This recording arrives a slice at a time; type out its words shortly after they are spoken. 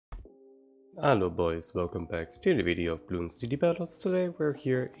Hello boys, welcome back to the video of BTD Battles. Today we're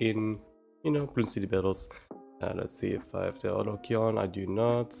here in, BTD Battles. Let's see if I have the auto key on. I do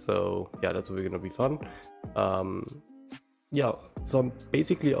not, so yeah, that's really gonna be fun. Yeah, so I'm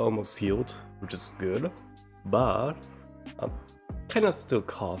basically almost healed, which is good, but I'm kinda still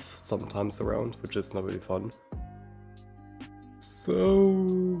cough sometimes around, which is not really fun.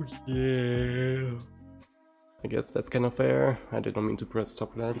 So yeah, I guess that's kind of fair. I did not mean to press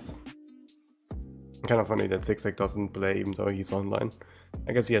top lands. Kind of funny that ZigZag doesn't play even though he's online.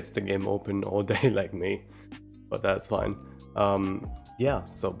 I guess he has the game open all day like me, but that's fine. Yeah,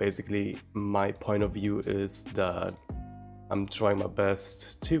 so basically my point of view is that I'm trying my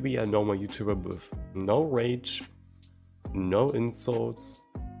best to be a normal YouTuber with no rage, no insults,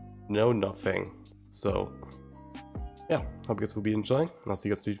 no nothing. So yeah, hope you guys will be enjoying. I'll see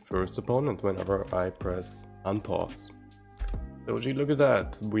you guys the first opponent whenever I press unpause. So gee, look at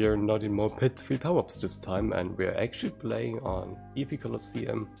that, we are not in more pit 3 power-ups this time, and we're actually playing on EP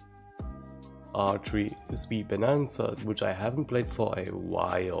Colosseum R3 Spananza, which I haven't played for a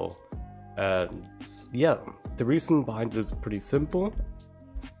while. And yeah, the reason behind it is pretty simple.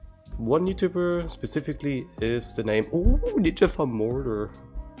 One YouTuber specifically is the name, Farm Mortar.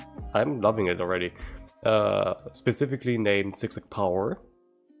 I'm loving it already. Specifically named ZigZagPower.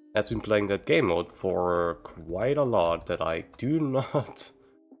 Has been playing that game mode for quite a lot that I do not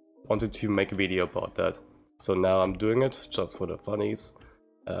wanted to make a video about that. So now I'm doing it just for the funnies.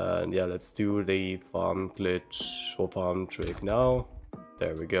 And yeah, let's do the farm glitch or farm trick now.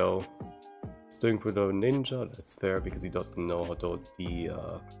 There we go. It's doing for the ninja, that's fair because he doesn't know how the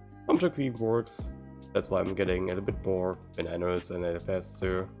farm trick works. That's why I'm getting a little bit more bananas and a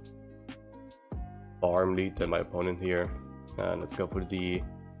faster farm lead than my opponent here. And let's go for the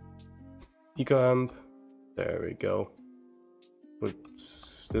Eco Amp. There we go. Put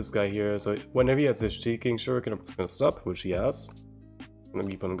this guy here, so whenever he has his cheeking, sure, can stop, which he has. I'm gonna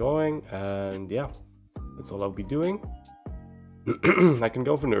keep on going, and yeah, that's all I'll be doing. I can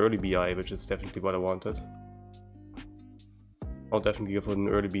go for an early BI, which is definitely what I wanted. I'll definitely go for an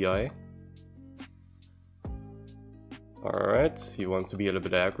early BI. Alright, he wants to be a little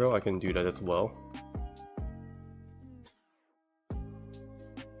bit aggro, I can do that as well.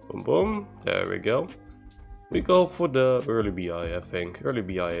 Boom boom, there we go. We go for the early BI, I think. Early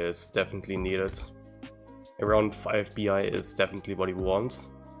BI is definitely needed. Around 5 BI is definitely what you want.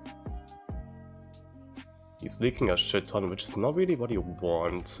 He's leaking a shit ton, which is not really what you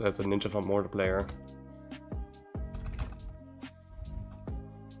want as a Ninja Farm Mortar player.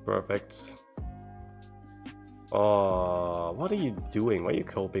 Perfect. Oh, what are you doing? Why are you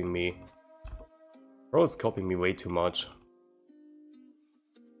coping me? Bro is coping me way too much.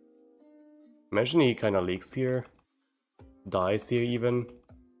 Imagine he kinda leaks here. Dies here even.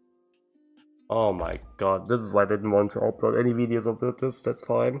 Oh my god, this is why I didn't want to upload any videos about this, that's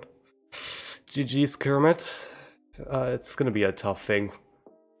fine. GG's Kermit. It's gonna be a tough thing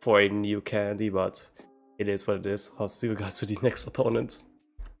for a new candy, but it is what it is. I'll see you guys to the next opponent.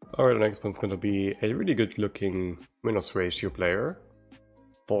 Alright, the next one's gonna be a really good looking minus ratio player.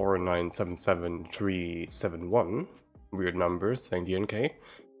 4977371. Weird numbers, thank you NK.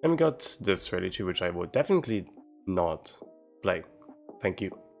 And we got this strategy, which I would definitely not play. Thank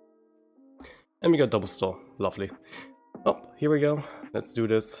you. And we got double stall. Lovely. Oh, here we go. Let's do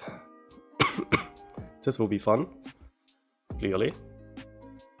this. This will be fun. Clearly.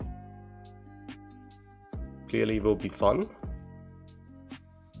 Clearly will be fun.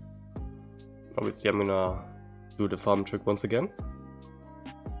 Obviously, I'm gonna do the farm trick once again.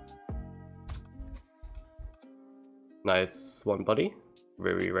 Nice one, buddy.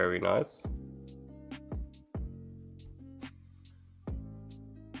 Very, very nice.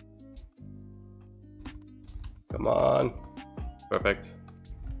 Come on. Perfect.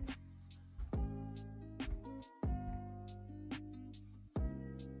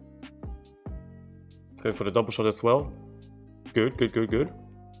 Let's go for the double shot as well. Good, good, good, good.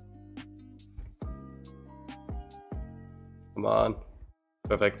 Come on.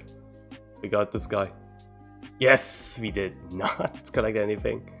 Perfect. We got this guy. Yes, we did not collect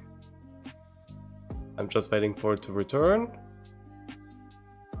anything. I'm just waiting for it to return.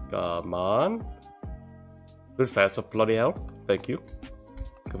 Come on. A bit faster, bloody hell. Thank you.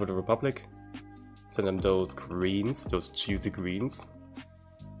 Let's go for the Republic. Send them those greens, those juicy greens.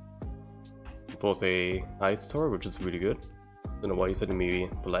 Force a ice tower, which is really good. Don't know why he's sending me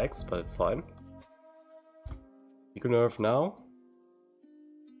blacks, but it's fine. Eco nerf now.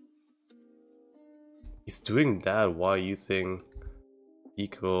 He's doing that while using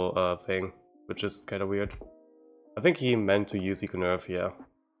eco thing, which is kind of weird. I think he meant to use eco nerf, yeah.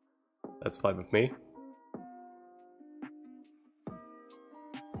 That's fine with me.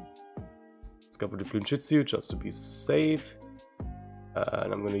 Let's go for the Blunjitsu just to be safe.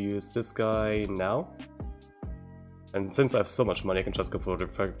 And I'm gonna use this guy now. And since I have so much money, I can just go for the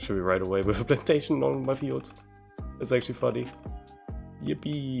factory right away with a plantation on my field. It's actually funny.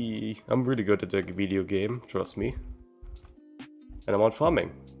 Yippee! I'm really good at the video game, trust me. And I'm on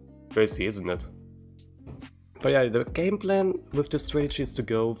farming. Crazy, isn't it? But yeah, the game plan with this strategy is to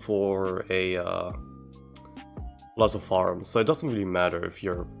go for a lots of farms. So it doesn't really matter if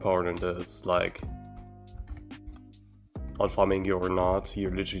your opponent is like out farming you or not.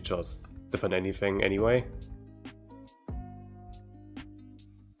 You literally just defend anything anyway.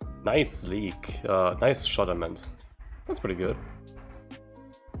 Nice leak. Nice shot, I meant. That's pretty good.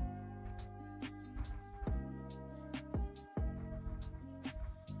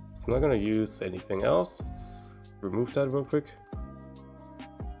 So I'm not gonna use anything else. Let's remove that real quick.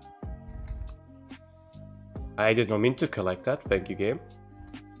 I did not mean to collect that. Thank you, game.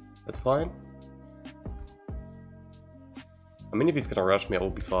 That's fine. I mean, if he's gonna rush me, I will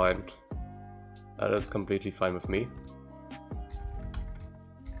be fine. That is completely fine with me.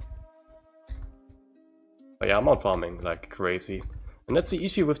 But yeah, I'm out farming like crazy. And that's the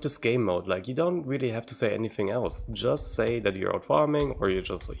issue with this game mode, like you don't really have to say anything else. Just say that you're out farming or you're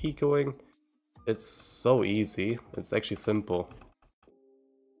just ecoing. It's so easy, it's actually simple.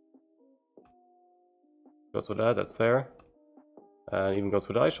 Goes with that, that's fair. And even goes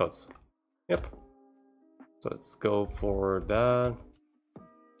with eye shots. Yep. So let's go for that.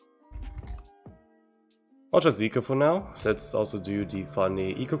 I'll just eco for now. Let's also do the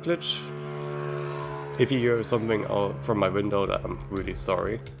funny eco glitch. If you hear something out from my window, I'm really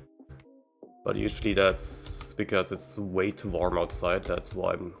sorry. But usually that's because it's way too warm outside, that's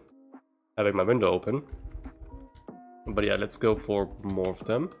why I'm having my window open. But yeah, let's go for more of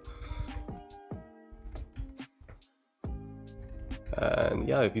them. And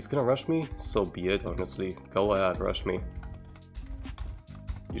yeah, if he's gonna rush me, so be it, honestly. Go ahead, rush me.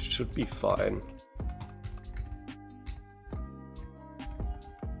 You should be fine.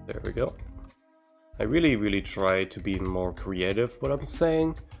 There we go. I really try to be more creative what I'm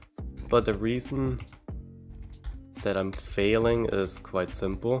saying, but the reason that I'm failing is quite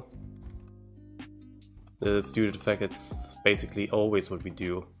simple. It's due to the fact it's basically always what we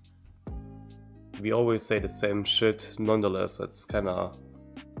do. We always say the same shit, nonetheless, that's kinda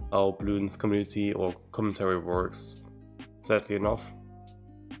how Bloons community or commentary works, sadly enough.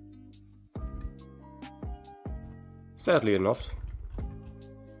 Sadly enough.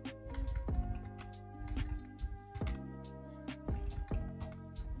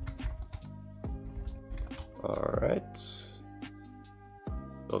 Alright.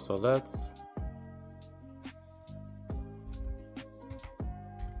 Those are lads.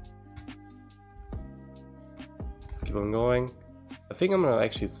 Let's keep on going. I think I'm gonna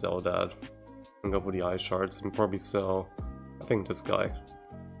actually sell that. And go for the eye shards and probably sell, I think, this guy.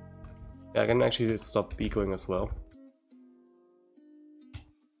 Yeah, I can actually stop ecoing as well.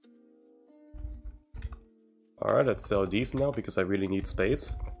 Alright, let's sell these now because I really need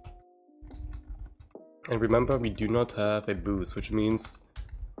space. And remember, we do not have a boost, which means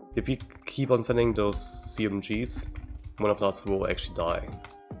if we keep on sending those CMGs, one of us will actually die.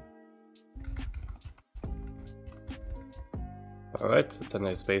 Alright, let's send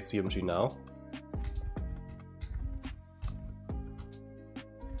a space CMG now.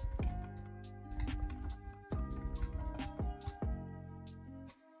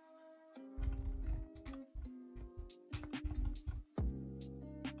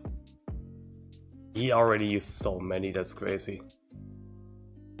 He already used so many, that's crazy.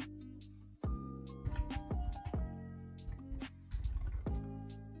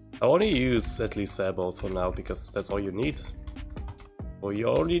 I only use at least sabots for now because that's all you need. All you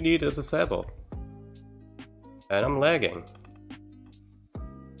only need is a sabot. And I'm lagging.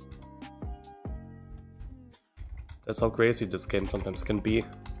 That's how crazy this game sometimes can be.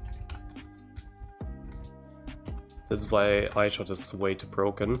 This is why iShot is way too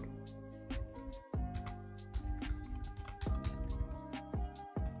broken.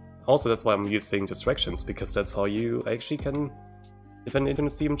 Also, that's why I'm using distractions, because that's how you actually can defend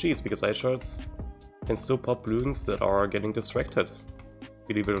infinite CMGs, because iShots can still pop balloons that are getting distracted,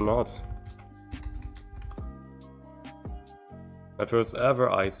 believe it or not. My first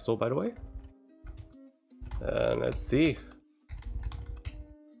ever ice stole, by the way. And let's see.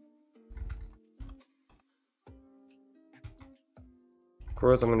 Of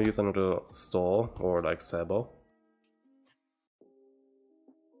course, I'm gonna use another stall or like sabo.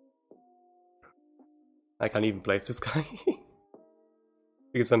 I can't even place this guy.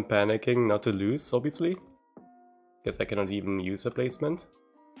 Because I'm panicking not to lose, obviously. Guess I cannot even use a placement.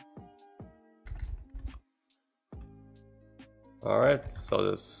 Alright, so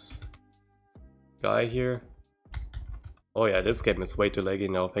this guy here. Oh yeah, this game is way too laggy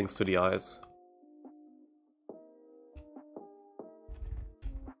now, thanks to the eyes.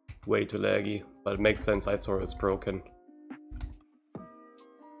 Way too laggy, but it makes sense, Isosaur is broken.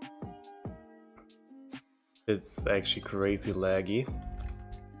 It's actually crazy laggy.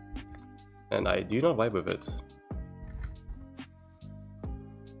 And I do not vibe with it.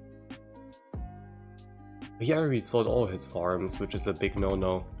 He already sold all his farms, which is a big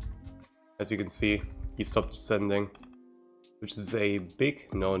no-no. As you can see, he stopped sending, which is a big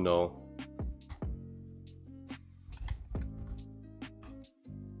no-no.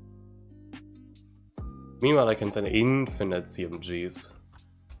 Meanwhile, I can send infinite CMGs.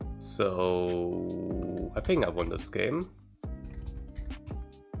 So I think I won this game.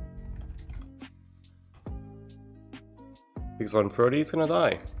 Because run 30 is gonna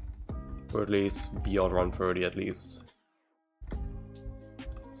die. Or at least beyond run 30 at least.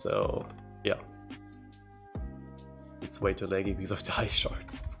 So yeah. It's way too laggy because of the ice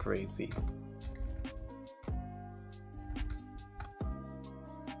shards, it's crazy.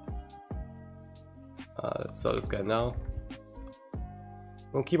 Let's sell this guy now.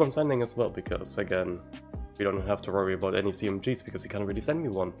 We'll keep on sending as well because, again, we don't have to worry about any CMGs because he can't really send me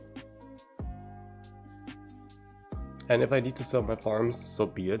one. And if I need to sell my farms, so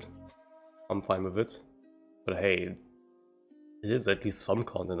be it. I'm fine with it. But hey, it is at least some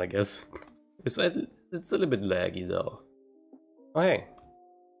content, I guess. It's a little bit laggy though. Oh hey.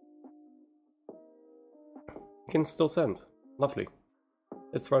 You can still send. Lovely.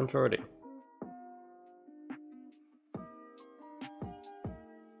 It's run 30.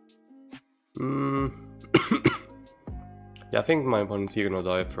 Yeah, I think my opponent's here gonna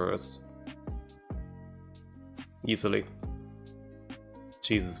die first. Easily.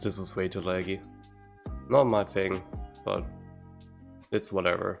 Jesus, this is way too laggy. Not my thing, but it's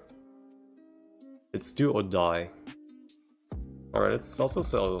whatever. It's do or die. Alright, let's also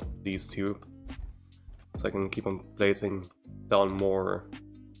sell these two. So I can keep on placing down more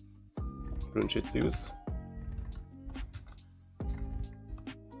Rune Shih Tzus.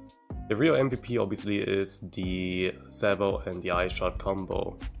 The real MVP obviously is the Sabo and the Ice Shot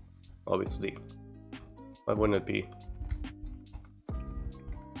combo, obviously. Why wouldn't it be?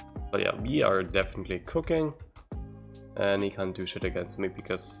 But yeah, we are definitely cooking, and he can't do shit against me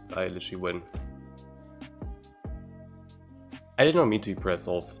because I literally win. I did not mean to press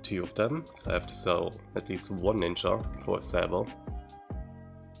off two of them, so I have to sell at least one ninja for a Sabo.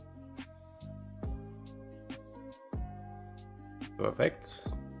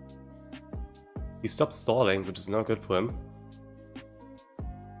 Perfect. He stopped stalling, which is not good for him.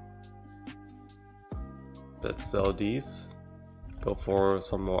 Let's sell these. Go for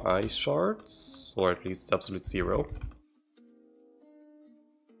some more ice shards, or at least absolute zero.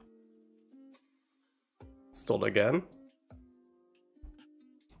 Stall again.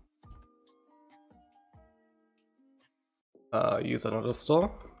 Use another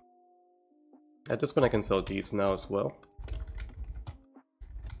stall. At this point I can sell these now as well.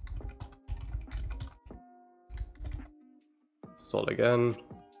 Stall again.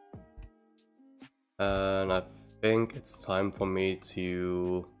 And I think it's time for me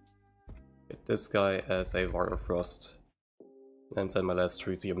to get this guy as a Warrior Frost and send my last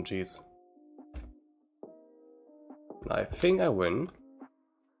 3 CMGs. And I think I win.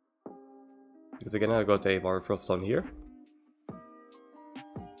 Because again I got a Warrior Frost on here.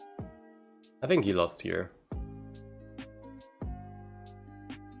 I think he lost here.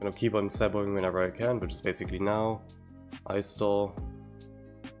 I'm gonna keep on saboing whenever I can, which is basically now. I stall.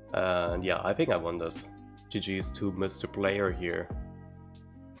 And yeah, I think I won this. GG's to Mr. Player here.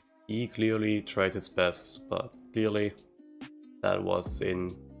 He clearly tried his best, but clearly that was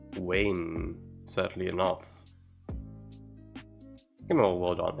in vain, sadly enough. Give him a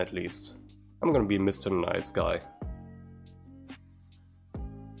well done at least. I'm gonna be Mr. Nice Guy.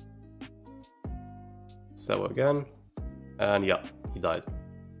 So again, and yeah, he died.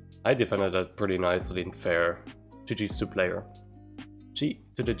 I defended that pretty nicely and fair. GG's to Player. G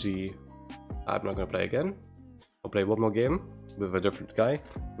to the G. I'm not gonna play again. I'll play one more game with a different guy,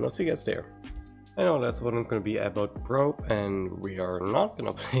 and I'll see you guys there. I know last one is gonna be about Pro, and we are not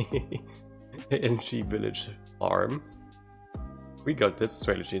gonna play NG Village Farm. We got this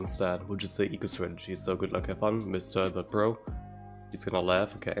strategy instead, which is the eco strategy, so good luck, have fun, Mr. Albert Pro. He's gonna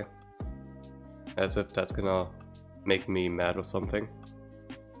laugh, okay. As if that's gonna make me mad or something.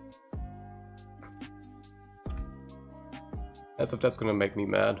 As if that's gonna make me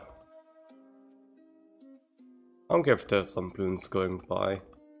mad. I don't care if there's some balloons going by.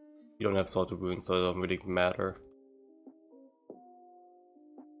 You don't have salted balloons, so it doesn't really matter.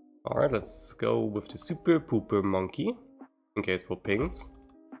 Alright, let's go with the super pooper monkey. In case for pings.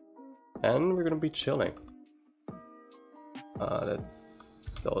 And we're gonna be chilling. Let's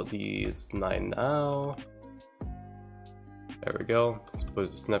sell these 9 now. There we go. Let's put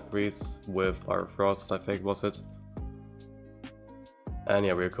a snap freeze with Fire Frost, I think was it. And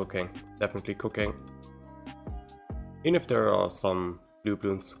yeah, we're cooking. Definitely cooking. Even if there are some blue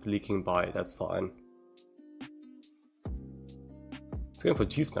balloons leaking by, that's fine. Let's go for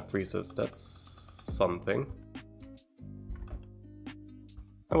 2 snap freezes, that's something.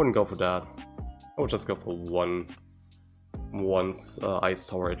 I wouldn't go for that. I would just go for one ice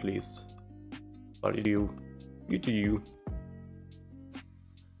tower at least. But you do you.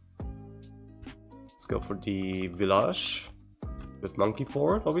 Let's go for the village with monkey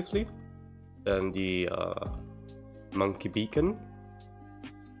fort, obviously. Then the monkey beacon.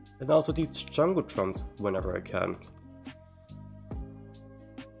 And also these jungle drums whenever I can.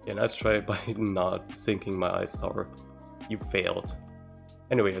 Yeah, nice try by not sinking my ice tower. You failed.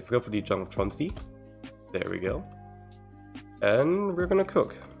 Anyway, let's go for the jungle drumsy. There we go. And we're gonna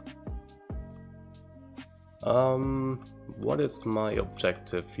cook. What is my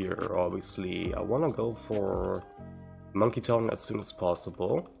objective here? Obviously, I wanna go for Monkey Town as soon as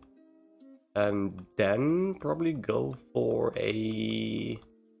possible. And then probably go for a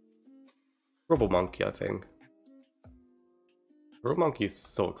Robo Monkey, I think. Robo Monkey is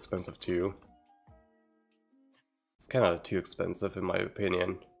so expensive too. It's kinda too expensive in my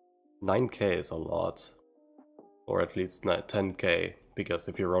opinion. 9k is a lot. Or at least 10k, because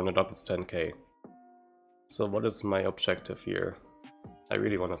if you round it up it's 10k. So what is my objective here? I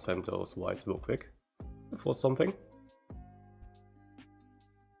really want to send those whites real quick. For something.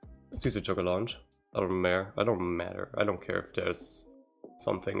 Let's use a Jugger Launch. I don't matter. I don't care if there's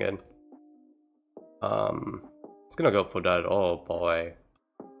something in. It's gonna go for that. Oh boy.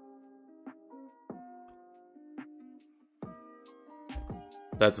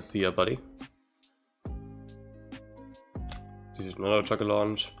 That's a seer, buddy. This is another Jugger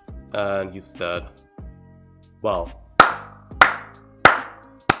Launch, and he's dead. Wow.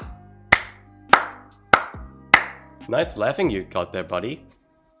 Nice laughing you got there, buddy.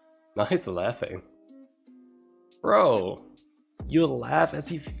 Nice laughing. Bro, you laugh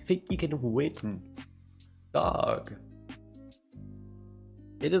as you think you can win. Dog.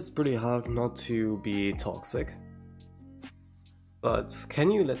 It is pretty hard not to be toxic. But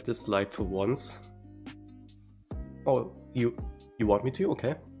can you let this slide for once? Oh, you want me to?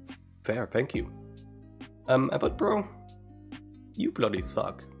 Okay. Fair, thank you. But bro, you bloody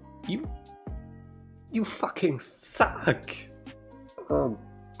suck. You fucking suck! Oh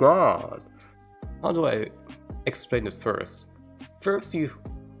god. How do I explain this first? First you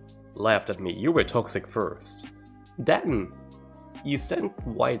laughed at me, you were toxic first. Then you sent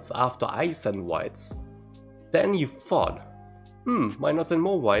whites after I sent whites. Then you thought, why not send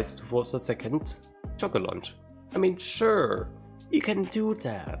more whites towards the second Jugger Launch? I mean, sure, you can do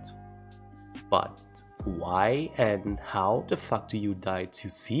that. But why and how the fuck do you die to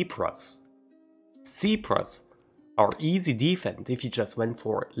Zebras? Zebras are easy defense if you just went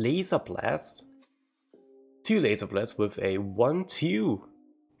for Laser Blast. 2 Laser Blasts with a 1-2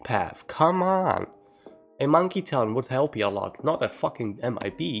 path, come on. A Monkey Town would help you a lot, not a fucking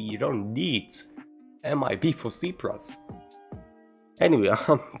MIB, you don't need MIB for Zebras. Anyway,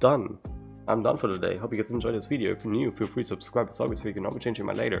 I'm done. I'm done for today. Hope you guys enjoyed this video. If you're new, feel free to subscribe as always, we can always change your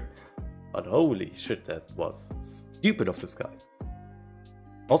mind later. But holy shit, that was stupid of this guy.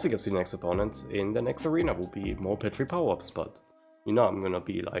 Also guess the next opponent in the next arena will be more pet free power-ups, but you know I'm gonna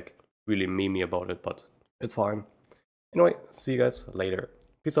be like really memey about it, but it's fine. Anyway, see you guys later.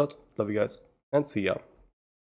 Peace out, love you guys, and see ya.